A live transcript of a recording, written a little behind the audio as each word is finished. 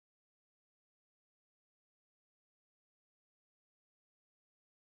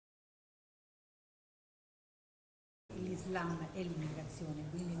l'Islam e l'immigrazione,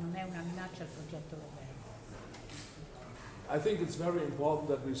 quindi non è una minaccia al progetto europeo. I think it's very important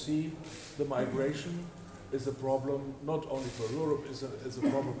that we see the migration is a problem not only for Europe, is a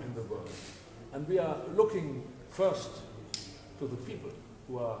problem in the world. And we are looking first to the people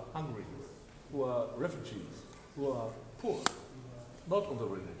who are hungry, who are refugees, who are poor, not on the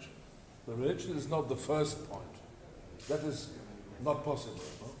religion. The religion is not the first point. That is not possible.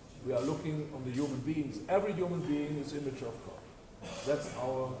 No? We are looking on the human beings. Every human being is image of God. That's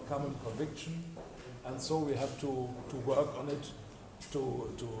our common conviction. And so we have to work on it,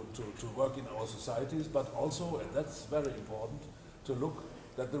 to work in our societies, but also, and that's very important, to look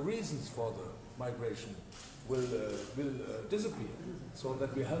that the reasons for the migration will disappear, so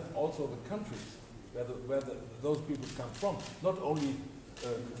that we help also the countries where those people come from. Not only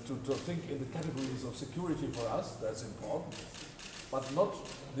to think in the categories of security for us, that's important, but not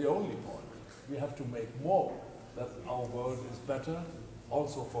the only point. We have to make more that our world is better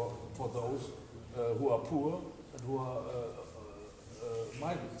also for those who are poor and who are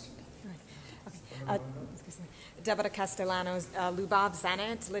migrants. Deborah Castellano, Lubov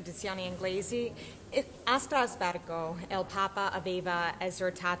Zenit, l'edizione inglesi. A Strasburgo il Papa aveva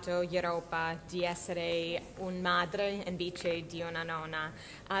esortato l'Europa di essere un madre invece di una nonna.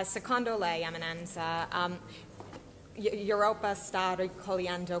 Secondo lei, Eminenza, l'Europa sta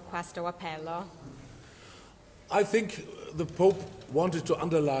ricogliendo questo appello? I think the Pope wanted to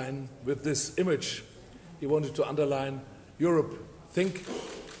underline with this image, he wanted to underline Europe, think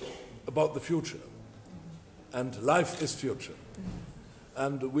about the future. And life is future.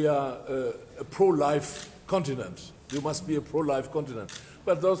 And we are a pro-life continent. You must be a pro-life continent.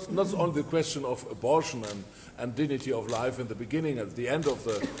 But that's not only the question of abortion and dignity of life in the beginning and the end of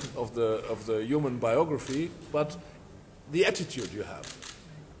the human biography, but the attitude you have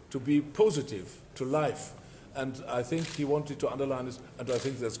to be positive to life. And I think he wanted to underline this, and I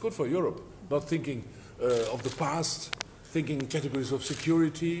think that's good for Europe, not thinking of the past, thinking in categories of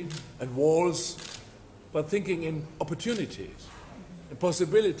security and walls, but thinking in opportunities, in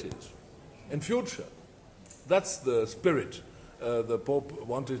possibilities, in future. That's the spirit the Pope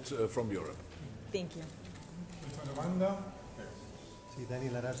wanted from Europe. Thank you. Una domanda? Sì, Dani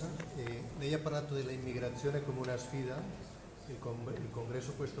Larasa. Lei ha parlato dell'immigrazione come una sfida. Il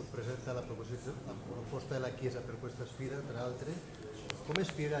Congresso questo presenta la proposta della Chiesa per questa sfida, tra altre. Come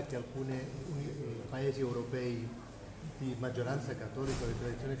spiega che alcuni paesi europei di maggioranza cattolica, di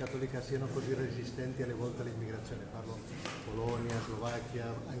tradizione cattolica, siano così resistenti alle volte all'immigrazione? Parlo Polonia,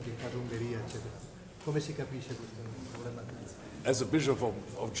 Slovacchia, anche in caso Ungheria, eccetera. Come si capisce questo problema? As a bishop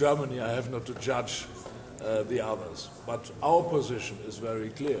of Germany, I have not to judge the others, but our position is very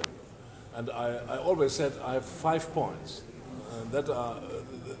clear. And I always said I have 5 points that are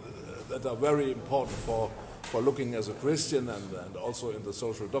very important for looking as a Christian and also in the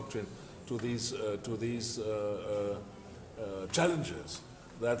social doctrine to these challenges.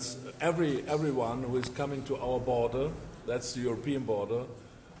 That's everyone who is coming to our border, that's the European border,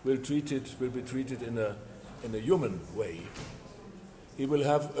 will be treated in a human way. He will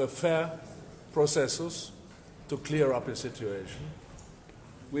have a fair processes to clear up his situation.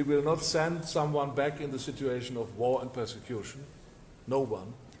 We will not send someone back in the situation of war and persecution. No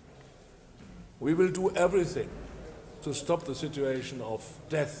one. We will do everything to stop the situation of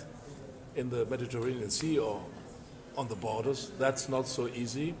death in the Mediterranean Sea or on the borders. That's not so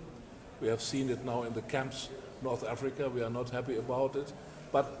easy. We have seen it now in the camps, North Africa. We are not happy about it.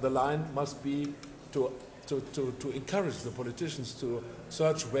 But the line must be to encourage the politicians to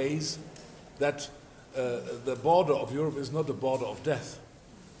search ways that the border of Europe is not a border of death.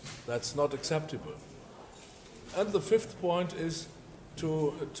 That's not acceptable. And the 5th point is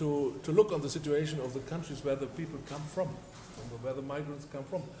to look on the situation of the countries where the people come from, where the migrants come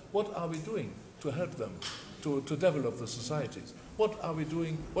from. What are we doing to help them to develop the societies? What are we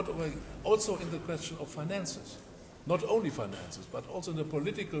doing? Also in the question of finances. Not only finances, but also in the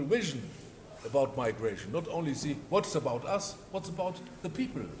political vision about migration. Not only see what's about us, what's about the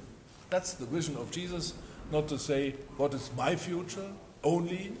people. That's the vision of Jesus, not to say what is my future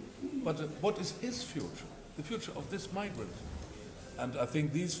only, but what is his future, the future of this migrant. And I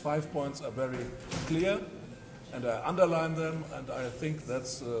think these 5 points are very clear, and I underline them, and I think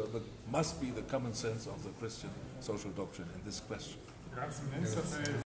that's must be the common sense of the Christian social doctrine in this question. Grazie,